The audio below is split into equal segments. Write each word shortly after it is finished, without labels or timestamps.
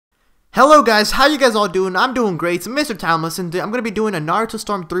Hello guys, how you guys all doing? I'm doing great. It's Mr. Timeless, and I'm going to be doing a Naruto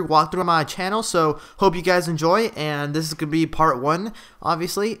Storm 3 walkthrough on my channel, so hope you guys enjoy, and this is going to be part 1,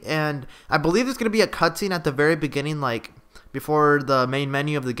 obviously, and I believe there's going to be a cutscene at the very beginning, like, before the main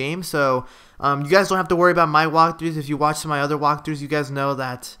menu of the game, so you guys don't have to worry about my walkthroughs. If you watch some of my other walkthroughs, you guys know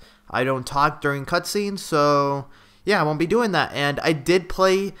that I don't talk during cutscenes, so yeah, I won't be doing that. And I did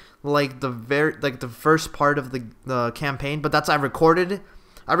play, like, the first part of the campaign, but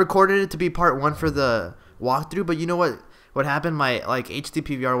I recorded it to be part 1 for the walkthrough, but you know what happened? My like HD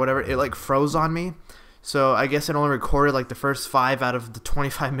PVR or whatever, it like froze on me. So I guess it only recorded like the first 5 out of the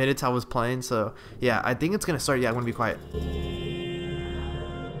 25 minutes I was playing. So yeah, I think it's gonna start. Yeah, I'm gonna be quiet.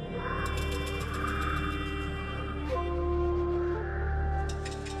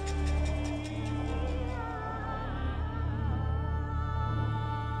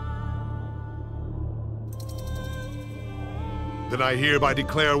 Then I hereby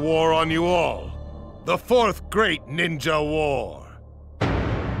declare war on you all. The 4th Great Ninja War.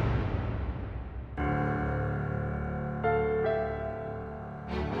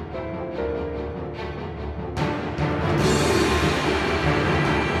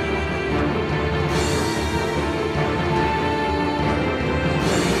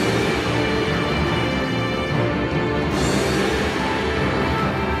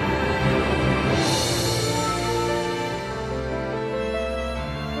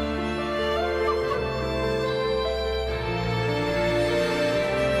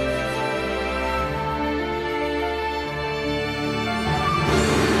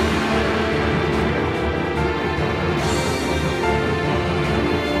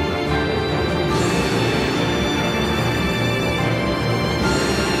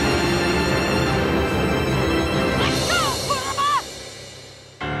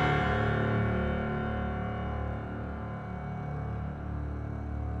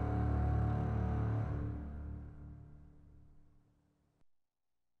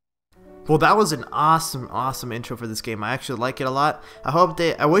 Well, that was an awesome intro for this game. I actually like it a lot.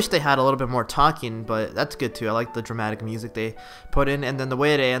 I wish they had a little bit more talking, but that's good too. I like the dramatic music they put in, and then the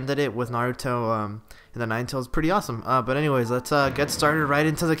way they ended it with Naruto in the Nine Tails is pretty awesome. But anyways, let's get started right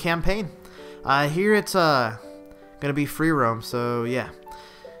into the campaign. Here it's gonna be free roam, so yeah.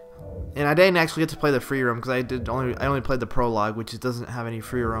 And I didn't actually get to play the free roam because I only played the prologue, which doesn't have any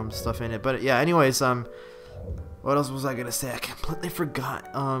free roam stuff in it. But yeah, anyways, what else was I gonna say? I completely forgot.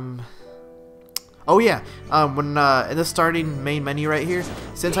 Oh yeah, when in the starting main menu right here,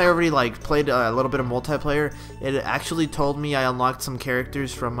 since I already like played a little bit of multiplayer, it actually told me I unlocked some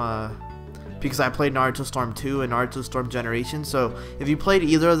characters from because I played Naruto Storm 2 and Naruto Storm Generation. So if you played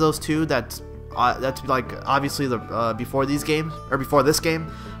either of those two, that's like obviously the before these games or before this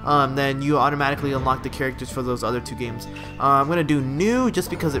game, then you automatically unlock the characters for those other 2 games. I'm gonna do new just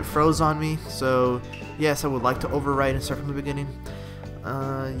because it froze on me. So yes, I would like to overwrite and start from the beginning.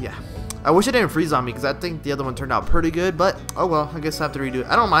 Yeah. I wish it didn't freeze on me because I think the other one turned out pretty good, but oh well, I guess I have to redo it.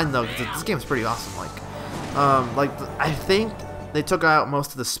 I don't mind though because this game's pretty awesome. I think they took out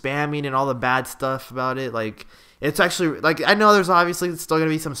most of the spamming and all the bad stuff about it. Like, it's actually, like, I know there's obviously still gonna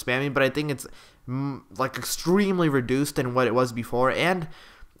be some spamming, but I think it's like extremely reduced than what it was before. And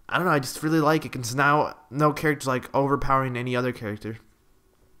I don't know, I just really like it because now no character's like overpowering any other character.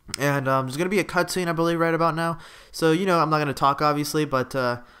 And there's gonna be a cutscene, I believe, right about now. So you know, I'm not gonna talk obviously, but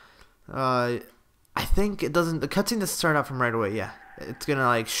I think it doesn't. The cutscene doesn't start out from right away. Yeah, it's gonna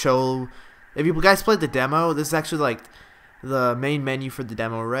like show. If you guys played the demo, this is actually like the main menu for the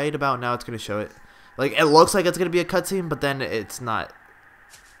demo. Right about now, it's gonna show it. Like, it looks like it's gonna be a cutscene, but then it's not.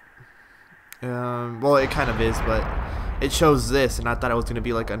 Well, it kind of is, but it shows this, and I thought it was gonna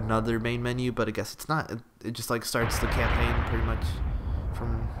be like another main menu, but I guess it's not. It just like starts the campaign pretty much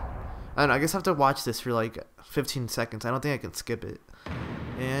from. I don't know. I guess I have to watch this for like 15 seconds. I don't think I can skip it.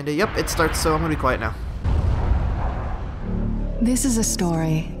 And yep, it starts, so I'm gonna be quiet now. This is a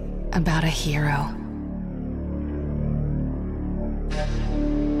story about a hero.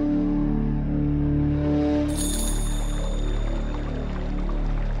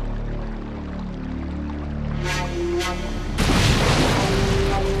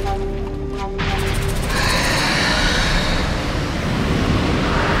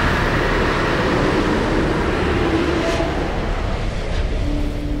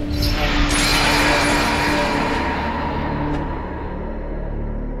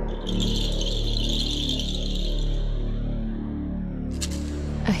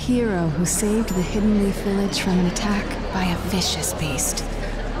 A hero who saved the Hidden Leaf Village from an attack by a vicious beast.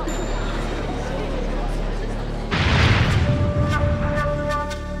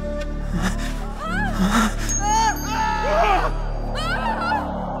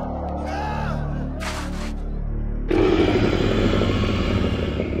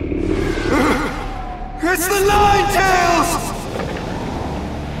 It's the Nine-Tails!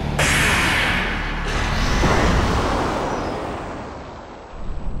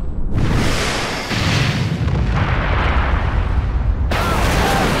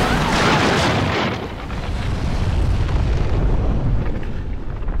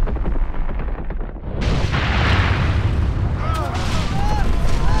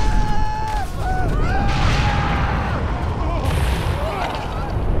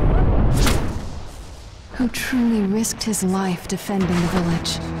 Who truly risked his life defending the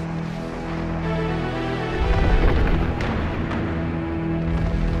village.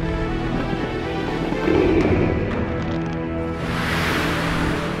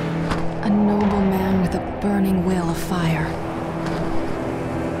 A noble man with a burning will of fire.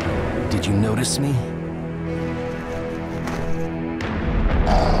 Did you notice me?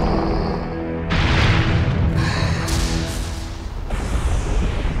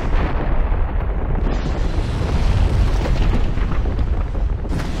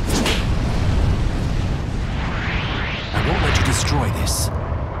 Destroy this.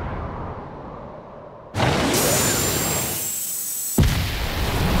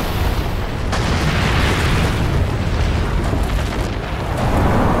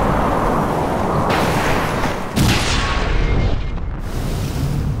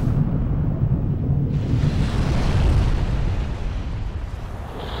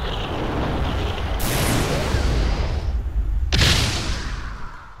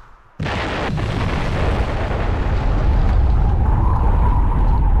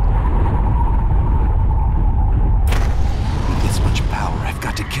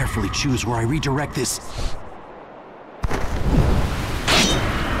 Carefully choose where I redirect this.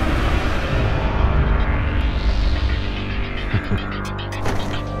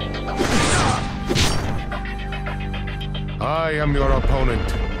 I am your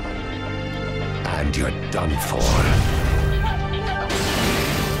opponent, and you're done for.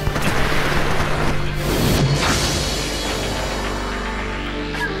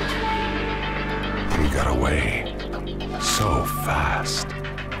 He got away so fast.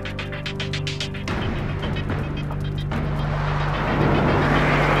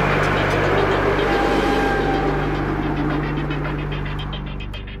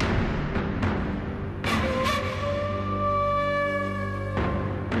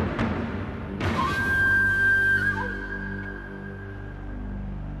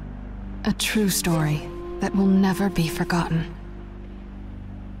 A true story that will never be forgotten.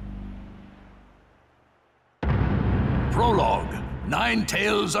 Prologue.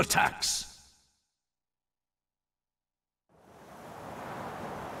 Nine-Tails attacks.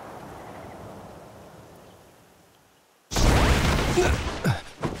 My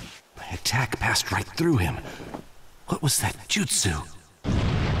attack passed right through him. What was that jutsu?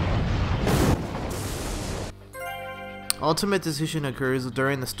 Ultimate decision occurs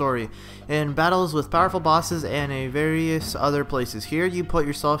during the story, in battles with powerful bosses and in various other places. Here you put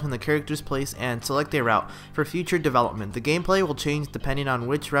yourself in the character's place and select a route for future development. The gameplay will change depending on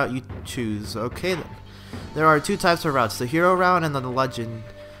which route you choose. Okay then. There are two types of routes, the hero route and the legend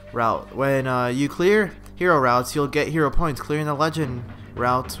route. When you clear hero routes, you'll get hero points. Clearing the legend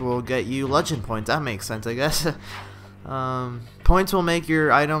routes will get you legend points. That makes sense, I guess. Points will make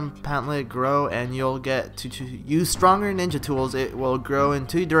your item pantlet grow, and you'll get to use stronger ninja tools. It will grow in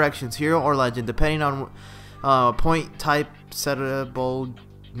two directions, hero or legend, depending on point type. Settable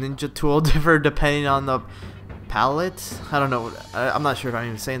ninja tool differ depending on the palette. I don't know. I'm not sure if I'm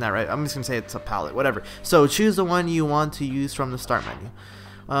even saying that right. I'm just gonna say it's a palette, whatever. So choose the one you want to use from the start menu.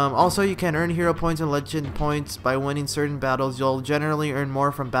 Also, you can earn hero points and legend points by winning certain battles. You'll generally earn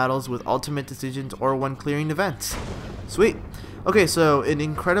more from battles with ultimate decisions or when clearing events. Sweet. Okay, so an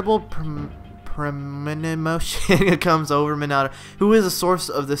incredible premonition comes over Minato, who is the source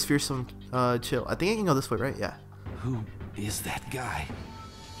of this fearsome chill. I think I can go this way, right? Yeah. Who is that guy?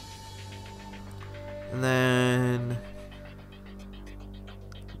 And then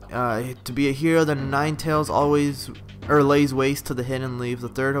to be a hero, the Nine-Tails always lays waste to the hidden leaf. The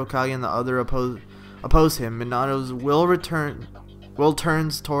third Hokage and the other oppose him. Minato's will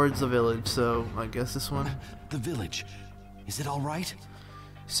turns towards the village. So I guess this one. The village. Is it all right?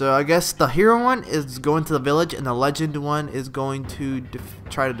 So I guess the hero one is going to the village, and the legend one is going to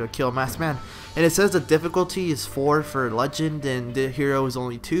try to kill Masked Man. And it says the difficulty is 4 for legend, and the hero is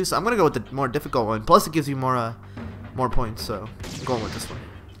only 2. So I'm gonna go with the more difficult one. Plus, it gives you more points. So I'm going with this one.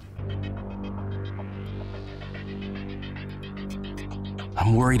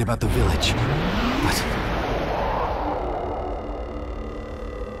 I'm worried about the village, but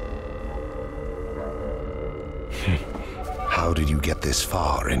how did you get this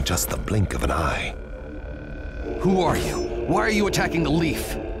far in just the blink of an eye? Who are you? Why are you attacking the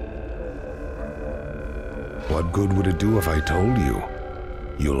leaf? What good would it do if I told you?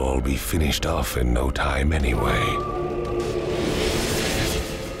 You'll all be finished off in no time anyway.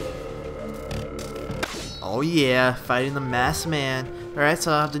 Oh yeah, fighting the masked man. Alright,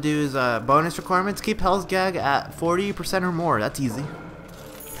 so all I have to do is bonus requirements. Keep Hell's Gag at 40% or more. That's easy.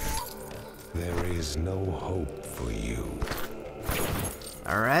 There is no hope for you.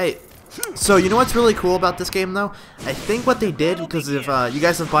 Alright. So, you know what's really cool about this game, though? I think what they did, because if you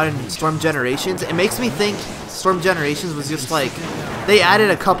guys have bought in Storm Generations, it makes me think Storm Generations was just like, they added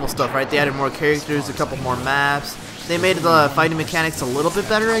a couple stuff, right? They added more characters, a couple more maps. They made the fighting mechanics a little bit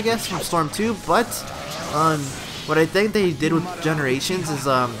better, I guess, from Storm 2, but what I think they did with Generations is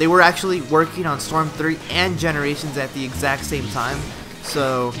they were actually working on Storm 3 and Generations at the exact same time.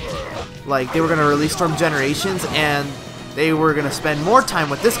 So, like, they were going to release Storm Generations, and they were going to spend more time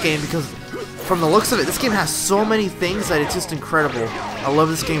with this game because, from the looks of it, this game has so many things that it's just incredible. I love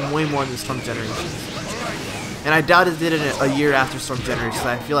this game way more than Storm Generations. And I doubt it did it a year after Storm Generations.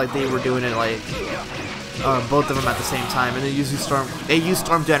 I feel like they were doing it, like, both of them at the same time. And they used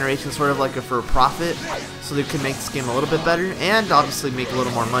Storm Generations sort of like for profit, so they could make this game a little bit better, and obviously make a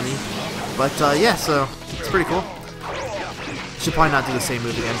little more money. But, yeah, so, it's pretty cool. Should probably not do the same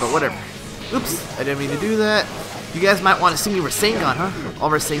move again, but whatever. Oops, I didn't mean to do that. You guys might want to see me Rasengan, huh?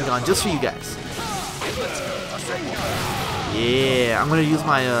 I'll Rasengan just for you guys. Yeah, I'm gonna use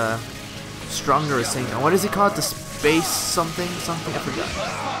my stronger Rasengan. What is it called? The space something? Something? I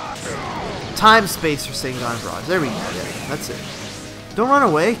forgot. Time space Rasengan barrage. There we go. Yeah, that's it. Don't run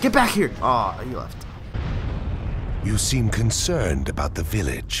away. Get back here. Aw, you left. You seem concerned about the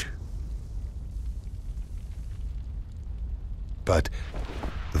village. But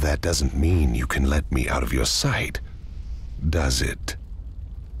that doesn't mean you can let me out of your sight, does it?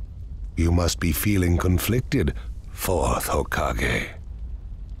 You must be feeling conflicted, fourth Hokage.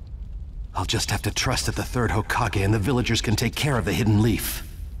 I'll just have to trust that the third Hokage and the villagers can take care of the hidden leaf.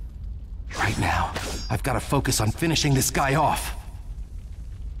 Right now, I've got to focus on finishing this guy off.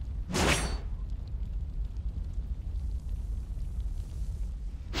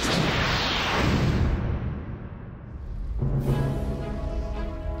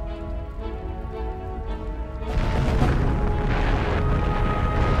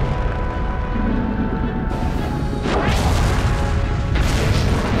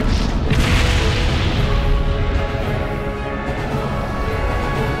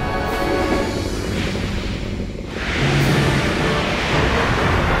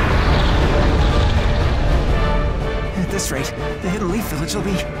 Rate, the Hidden Leaf Village will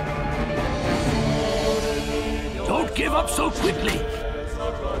be... Don't give up so quickly.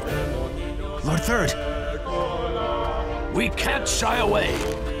 Lord Third. We can't shy away,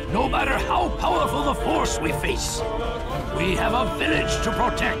 no matter how powerful the force we face. We have a village to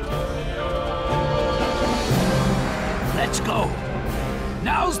protect. Let's go.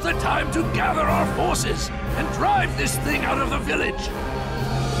 Now's the time to gather our forces and drive this thing out of the village.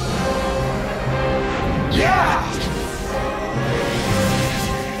 Yeah!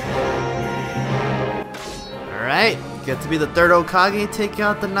 Alright, get to be the third Hokage, take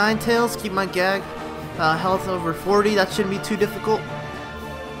out the Nine Tails, keep my gag health over 40, that shouldn't be too difficult.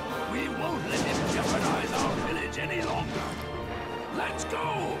 We won't let him jeopardize our village any longer. Let's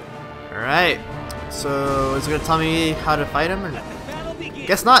go! Alright, so is it gonna tell me how to fight him or no?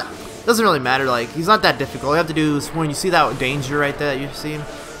 Guess not. Doesn't really matter, like, he's not that difficult. All you have to do is, when you see that danger right there that you see him,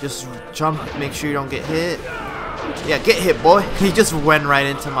 just jump, make sure you don't get hit. Yeah, get hit, boy. He just went right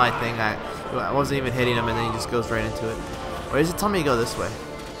into my thing. I wasn't even hitting him, and then he just goes right into it. Or is it telling me to go this way?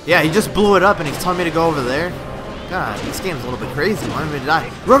 Yeah, he just blew it up, and he's telling me to go over there. God, this game's a little bit crazy. Why am I to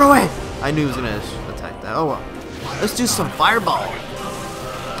die? Run away! I knew he was going to attack that. Oh, well. Let's do some fireball.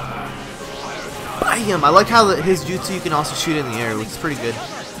 Bam! I like how his jutsu you can also shoot in the air, which is pretty good.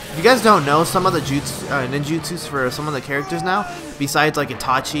 If you guys don't know, some of the ninjutsus for some of the characters now, besides like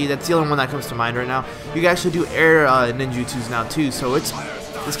Itachi, that's the only one that comes to mind right now, you can actually do air ninjutsus now too, so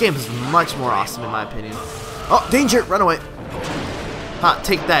this game is much more awesome in my opinion. Oh, danger! Run away! Ha,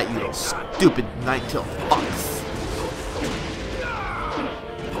 take that, you little stupid nine-tailed fox.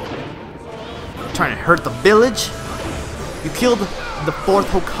 Trying to hurt the village? You killed the fourth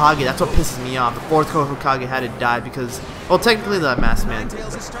Hokage. That's what pisses me off. The fourth Hokage had to die because, well, technically the masked man. Yeah.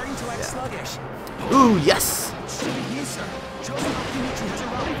 Ooh, yes!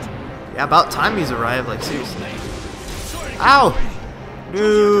 Yeah, about time he's arrived, like, seriously. Ow!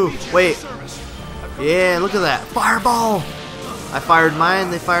 No! Wait. Yeah, look at that. Fireball! I fired mine,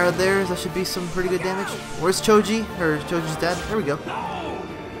 they fired theirs. That should be some pretty good damage. Where's Choji? Or Choji's dad? There we go.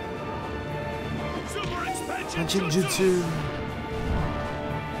 Henshin Jutsu.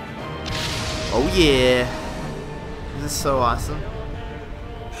 Oh yeah. This is so awesome.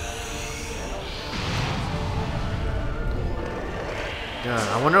 God,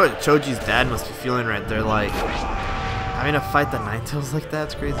 I wonder what Choji's dad must be feeling right there, like having to fight the Ninetales like that.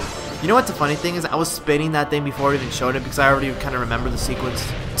 It's crazy. You know what the funny thing is? I was spinning that thing before it even showed it because I already kind of remember the sequence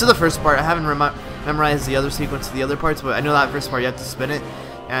to the first part. I haven't memorized the other sequence to the other parts, but I know that first part you have to spin it.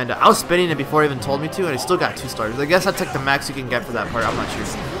 And I was spinning it before it even told me to, and I still got 2 stars. I guess that's like the max you can get for that part. I'm not sure.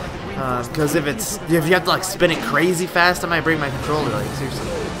 Because if you have to like spin it crazy fast, I might break my controller. Like seriously.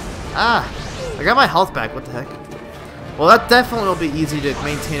 Ah, I got my health back. What the heck? Well, that definitely will be easy to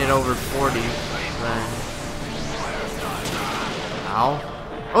maintain it over 40. Then. Ow.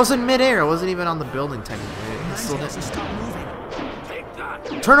 I was in midair. I wasn't even on the building technically. It still hit.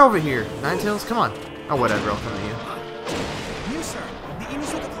 Turn over here, Ninetales. Come on. Oh, whatever. I'll come to you.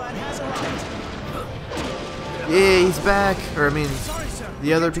 Yeah, he's back. Or, I mean,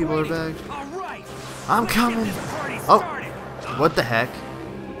 the other people are back. I'm coming. Oh. What the heck?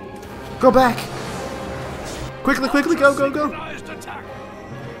 Go back. Quickly, quickly, go, go, go.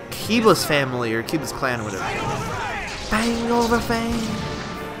 Kiba's family, or Kiba's clan, or whatever. Bang over fang.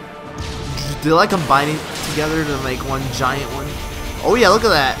 Do they like combining together to make one giant one? Oh yeah, look at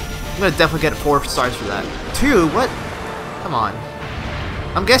that. I'm gonna definitely get 4 stars for that. 2? What? Come on.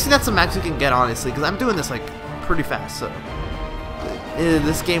 I'm guessing that's the max you can get, honestly, because I'm doing this like pretty fast. So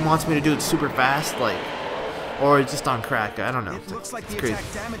this game wants me to do it super fast, like, or just on crack. I don't know. It looks like it's the crazy.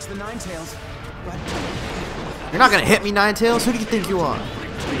 attack damaged the Ninetales, but You're not gonna hit me, Ninetales. Who do you think you are?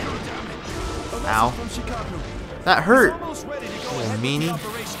 Ow. That hurt. Little meanie.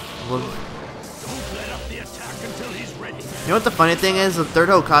 You know what the funny thing is? The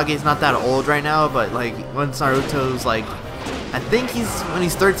 3rd Hokage is not that old right now, but like once Naruto's like, I think when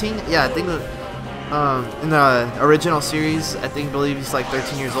he's 13. Yeah, I think in the original series, believe he's like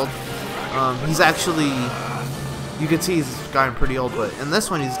 13 years old. He's actually, you can see he's gotten pretty old, but in this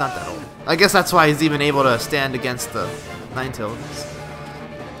one he's not that old. I guess that's why he's even able to stand against the Ninetales.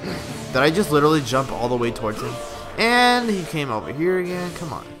 Did I just literally jump all the way towards him? And he came over here again.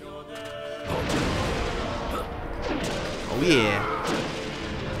 Come on. Oh yeah.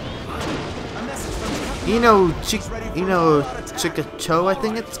 Chikacho, I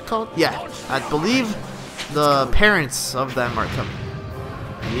think it's called. Yeah, I believe the parents of them are coming.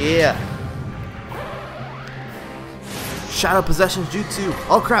 Yeah. Shadow Possession Jutsu.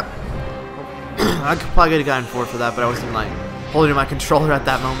 Oh crap. I probably could have gotten 4 for that, but I wasn't like holding my controller at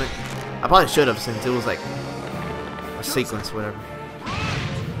that moment. I probably should have, since it was like a sequence, whatever.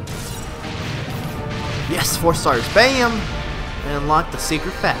 Yes, 4 stars. Bam! And unlock the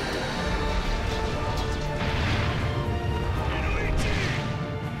secret factor.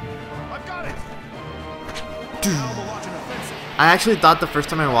 I actually thought the first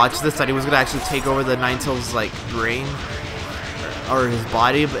time I watched this that he was gonna actually take over the Ninetales like brain or his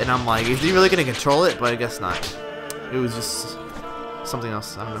body, and I'm like, is he really gonna control it? But I guess not. It was just something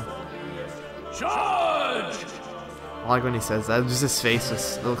else. I don't know. Charge! I like when he says that. Just his face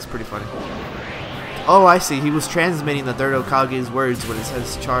it looks pretty funny. Oh, I see. He was transmitting the 3rd Hokage's words when it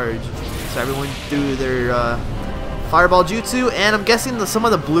says charge. So everyone do their fireball jutsu, and I'm guessing some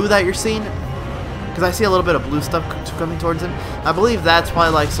of the blue that you're seeing, because I see a little bit of blue stuff coming towards him. I believe that's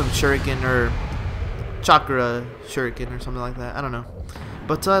probably like some shuriken or chakra shuriken or something like that. I don't know.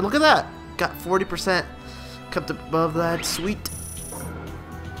 But look at that. Got 40%. Kept above that. Sweet.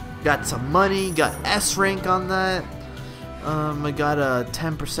 Got some money. Got S rank on that. I got a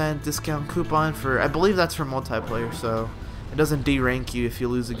 10% discount coupon for, I believe that's for multiplayer, so it doesn't D-rank you if you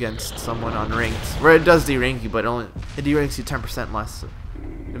lose against someone on ranked. Where it does D-rank you, but it D-ranks you 10% less,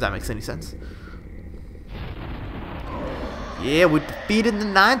 if that makes any sense. Yeah, we defeated the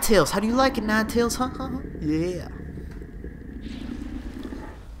Ninetales. How do you like it, Ninetales? Huh? Yeah.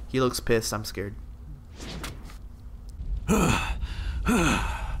 He looks pissed. I'm scared.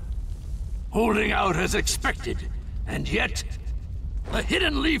 Holding out as expected, and yet the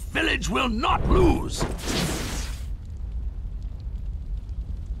Hidden Leaf Village will not lose.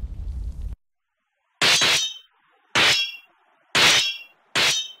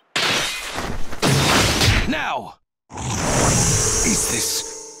 Now! Is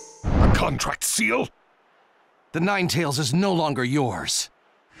this a contract seal? The Ninetales is no longer yours.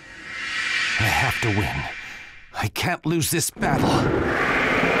 I have to win. I can't lose this battle.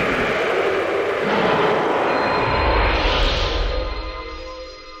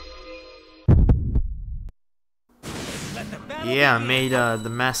 Yeah, I made the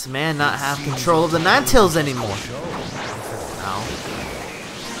masked man not have control of the Ninetales anymore. Ow.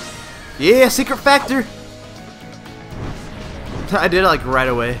 Yeah, secret factor. I did it like right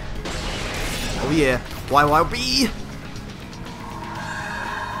away. Oh yeah. YYB.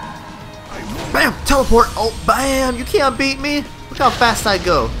 Bam! Teleport! Oh, bam! You can't beat me! Look how fast I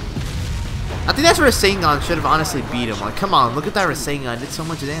go. I think that's where Rasengan should have honestly beat him. Like, come on, look at that Rasengan. It did so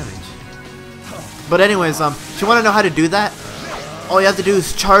much damage. But anyways, if you want to know how to do that, all you have to do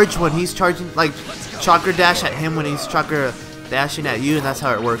is charge when he's charging, like, chakra dash at him when he's chakra dashing at you, and that's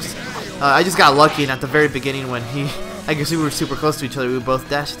how it works. I just got lucky, and at the very beginning when I guess we were super close to each other, we both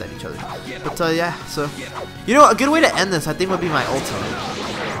dashed at each other. But yeah, so, you know, a good way to end this, I think, would be my ultimate.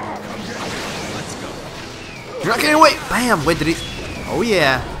 You're not getting away! Bam! Wait, did he? Oh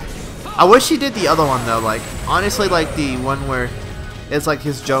yeah. I wish he did the other one though. Like, honestly, like the one where it's like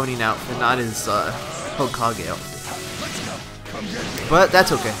his Jonin outfit, not his Hokage outfit. But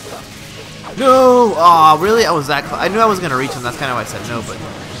that's okay. No! Aw, really? I was that close. I knew I was gonna reach him. That's kind of why I said no. But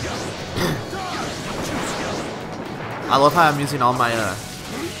I love how I'm using all my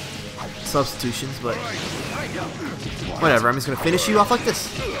substitutions. But whatever. I'm just gonna finish you off like this.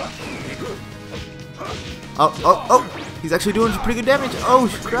 Oh, oh, oh! He's actually doing some pretty good damage. Oh,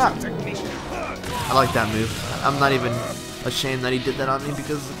 crap. I like that move. I'm not even ashamed that he did that on me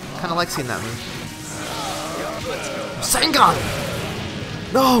because I kind of like seeing that move. Rasengan!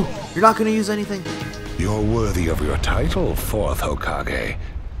 No! You're not going to use anything? You're worthy of your title, fourth Hokage,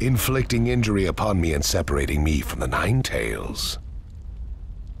 inflicting injury upon me and separating me from the Nine Tails.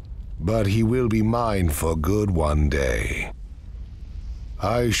 But he will be mine for good one day.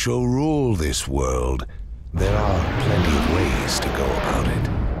 I shall rule this world. There are plenty of ways to go about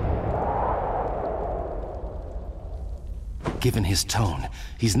it. Given his tone,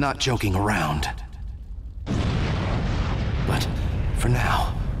 he's not joking around. But for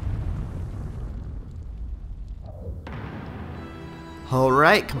now...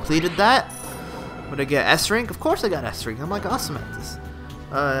 Alright, completed that. Would I get S rank? Of course I got S rank. I'm like awesome at this.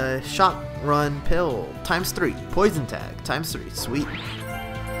 Shock run pill ×3. Poison tag ×3. Sweet.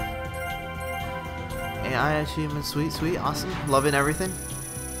 AI achievement, sweet, sweet, awesome, loving everything.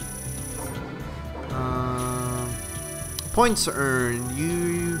 Points earned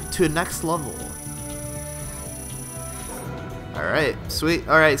you to next level. Alright, sweet.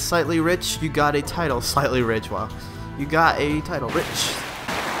 Alright, slightly rich, you got a title. Slightly rich, wow. You got a title, rich.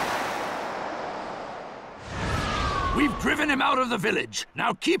 We've driven him out of the village.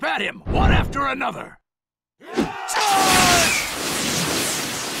 Now keep at him, one after another.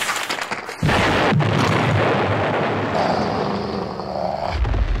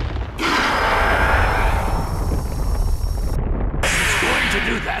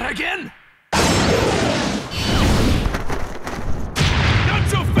 Do that again? Not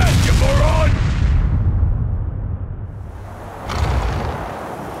so fast, you moron!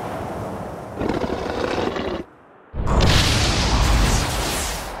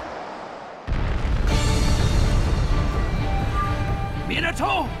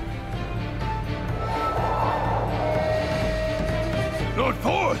 Minato? Lord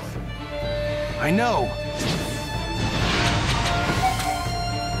Fourth! I know!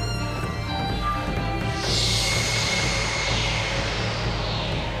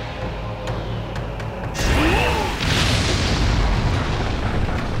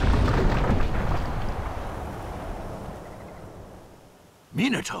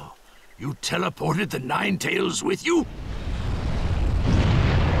 Minato, you teleported the Nine Tails with you?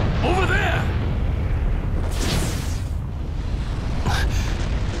 Over there!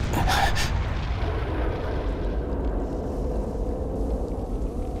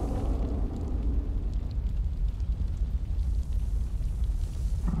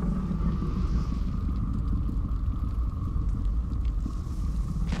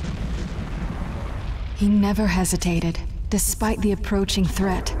 He never hesitated, despite the approaching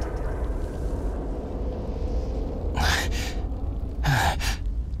threat.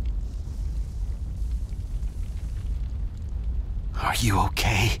 Are you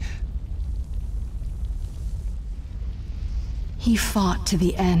okay? He fought to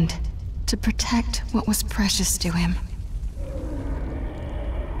the end, to protect what was precious to him.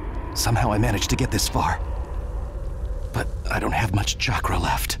 Somehow I managed to get this far. But I don't have much chakra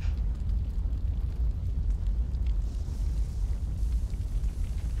left.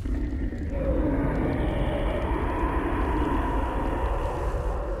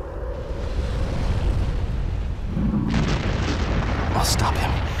 I'll stop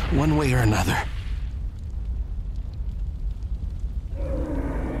him, one way or another.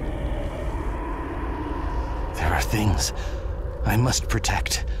 There are things I must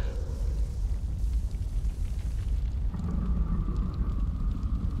protect.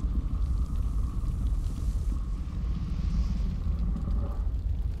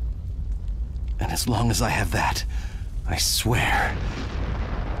 As long as I have that, I swear.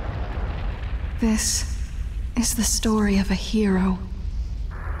 This is the story of a hero.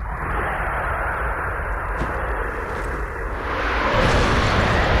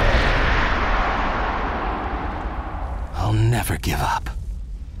 I'll never give up.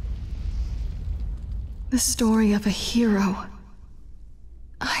 The story of a hero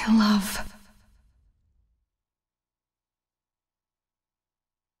I love.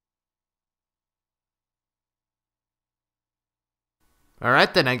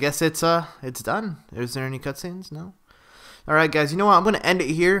 Alright then, I guess it's done. Is there any cutscenes? No? Alright guys, you know what? I'm going to end it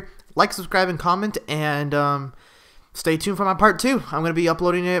here. Like, subscribe, and comment, and stay tuned for my part 2. I'm going to be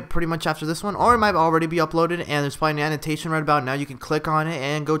uploading it pretty much after this one, or it might already be uploaded, and there's probably an annotation right about now. You can click on it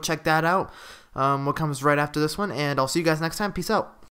and go check that out, what comes right after this one, and I'll see you guys next time. Peace out.